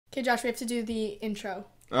Okay, Josh, we have to do the intro.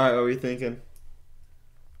 Alright, what were you thinking?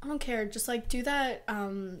 I don't care. Just like do that,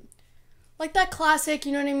 like that classic,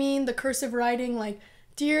 you know what I mean? The cursive writing, like,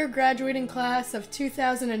 dear graduating class of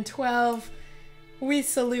 2012, we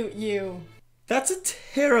salute you. That's a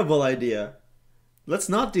terrible idea. Let's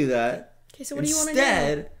not do that. Okay, so what do you want to do?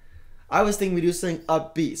 Instead, I was thinking we do something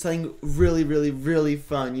upbeat, something really, really, really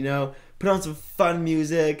fun, you know? Put on some fun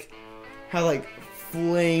music, have like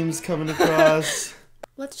flames coming across.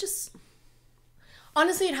 Let's just...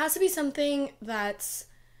 Honestly, it has to be something that's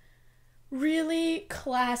really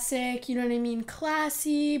classic, you know what I mean?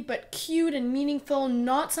 Classy, but cute and meaningful.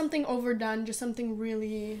 Not something overdone, just something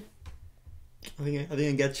really... I think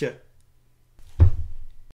I get you.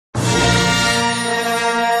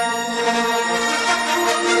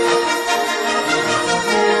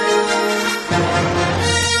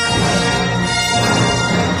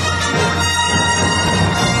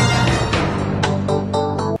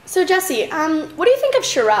 So Jesse, what do you think of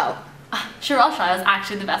Sherelle? Sherelle Shio is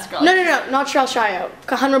actually the best girl. No, not Sherelle Shio.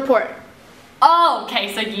 Kahan Report. Oh,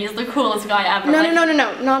 okay, so he's the coolest guy ever.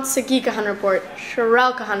 No, not Sagi Kahan Report.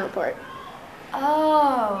 Sherelle Kahan Report.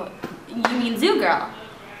 Oh, you mean Zoo Girl?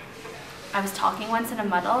 I was talking once in a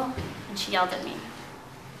muddle, and she yelled at me,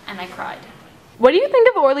 and I cried. What do you think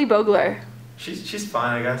of Orly Bogler? She's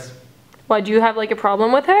fine, I guess. Why, do you have like a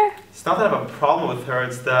problem with her? It's not that I have a problem with her,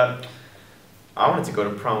 it's that I wanted to go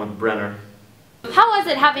to prom with Brenner. How was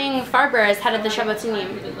it having Farber as head of the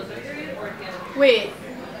Shabbotanim? Wait,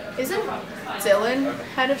 isn't Dylan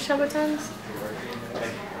head of Shabbatons?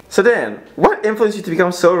 So Dan, what influenced you to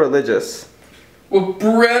become so religious? Well,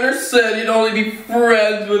 Brenner said he'd only be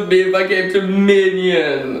friends with me if I came to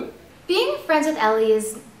Minion. Being friends with Ellie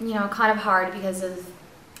is, you know, kind of hard because of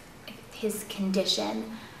his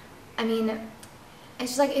condition. I mean, it's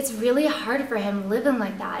just like, it's really hard for him living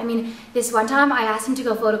like that. I mean, this one time I asked him to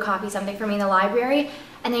go photocopy something for me in the library,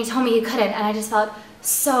 and then he told me he couldn't, and I just felt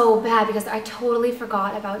so bad because I totally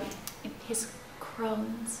forgot about his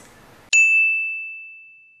Crohn's.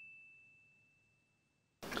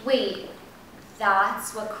 Wait,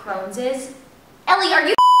 that's what Crohn's is? Ellie, are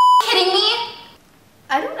you kidding me?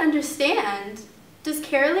 I don't understand. Does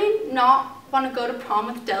Caroline not want to go to prom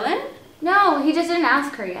with Dylan? No, he just didn't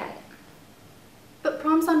ask her yet. But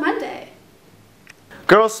prom's on Monday.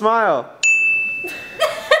 Girl, smile!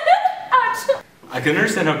 I can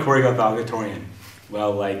understand how Corey got valedictorian.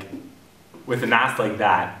 Well, like, with an ass like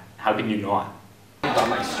that, how can you not? I'm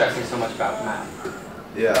like stressing so much about math.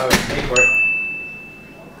 Yeah. Oh, hey, Corey.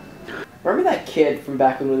 Remember that kid from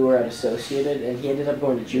back when we were at Associated and he ended up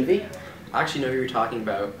going to juvie? I actually know who you're talking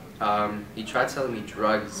about. He tried selling me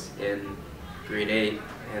drugs in grade 8,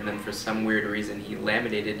 and then for some weird reason he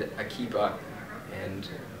laminated a kippah, and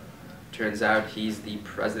turns out he's the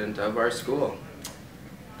president of our school.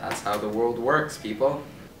 That's how the world works, people.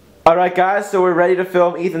 Alright guys, so we're ready to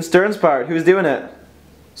film Ethan Stern's part. Who's doing it?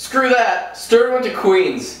 Screw that! Stern went to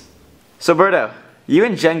Queens. So Berto, you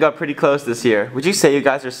and Jen got pretty close this year. Would you say you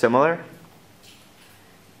guys are similar?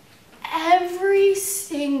 Every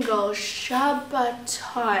single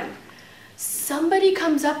Shabbaton, somebody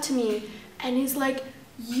comes up to me and is like,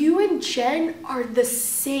 you and Jen are the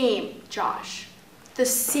same, Josh. The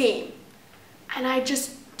same. And I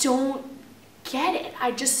just don't get it.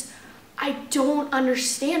 I don't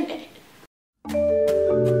understand it.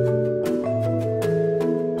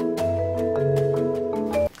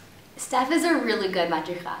 Steph is a really good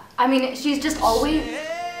Madrichim. I mean, she's just always...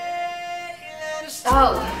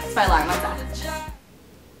 Oh, it's my alarm, what's that?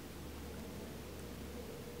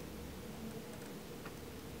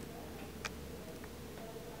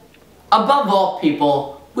 Above all,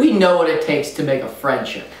 people, we know what it takes to make a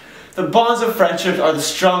friendship. The bonds of friendship are the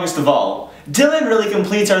strongest of all. Dylan really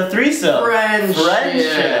completes our threesome.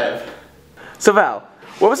 Friendship. So Val,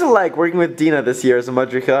 what was it like working with Dina this year as a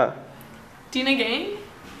Madrichim? Dina Gang?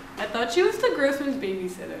 I thought she was the Grossman's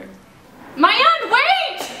babysitter. Mayan,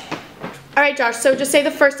 wait! All right, Josh, so just say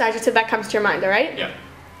the first adjective that comes to your mind, all right? Yeah.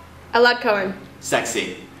 Elad Cohen.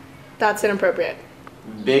 Sexy. That's inappropriate.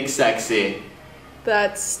 Big sexy.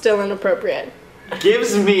 That's still inappropriate.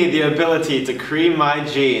 Gives me the ability to cream my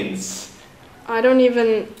jeans. I don't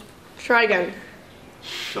even... Try again.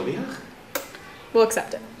 Shaliach? We'll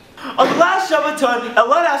accept it. On the last Shabbaton,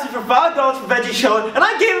 Elad asked me for $5 for veggie chillin', and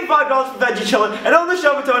I gave him $5 for veggie chillin', and on the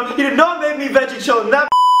Shabbaton, he did not make me veggie chillin', that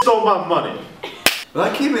stole my money. When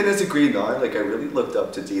I came in as a green 9, like I really looked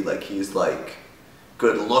up to D, like he's like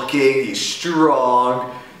good looking, he's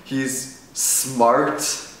strong, he's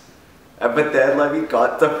smart. But then like we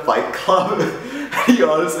got to Fight Club, he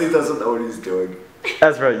honestly doesn't know what he's doing.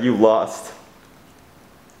 Ezra, you lost.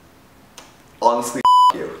 Honestly,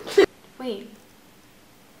 you. Wait,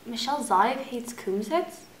 Michelle Zayev hates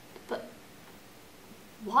Kumsitz? But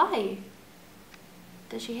why?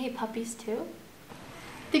 Does she hate puppies too?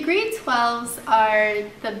 The grade 12s are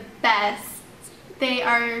the best. They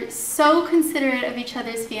are so considerate of each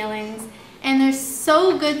other's feelings, and they're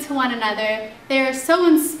so good to one another. They are so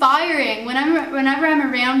inspiring. Whenever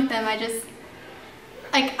I'm around them,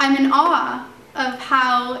 I'm in awe of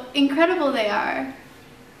how incredible they are.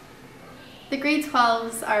 The grade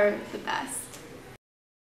 12s are the best.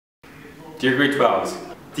 Dear grade 12s.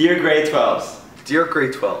 Dear grade 12s. Dear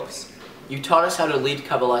grade 12s. You taught us how to lead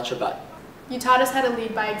Kabbalah Shabbat. You taught us how to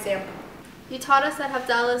lead by example. You taught us that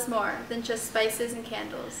Havdalah is more than just spices and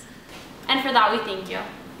candles. And for that we thank you.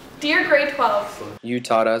 Dear grade 12. You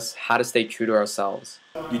taught us how to stay true to ourselves.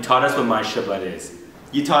 You taught us what my Shabbat is.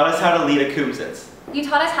 You taught us how to lead a kumsitz. You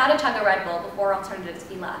taught us how to chug a Red Bull before alternative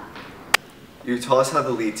tefillah. You taught us how to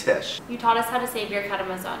lead Tish. You taught us how to say Birkat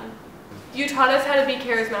Hamazon. You taught us how to be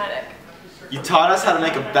charismatic. You taught us how to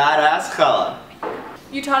make a badass challah.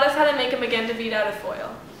 You taught us how to make a Magen David out of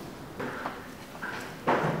foil.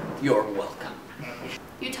 You're welcome.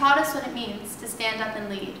 You taught us what it means to stand up and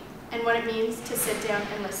lead. And what it means to sit down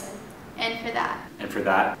and listen. And for that. And for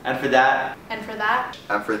that. And for that. And for that.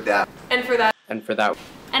 And for that. And for that. And for that.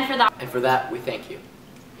 And for that. And for that, we thank you.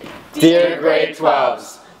 Dear grade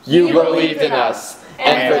 12s, you believed in us,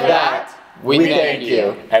 and for that, we thank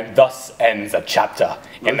you. And thus ends a chapter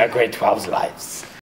in the grade 12's lives.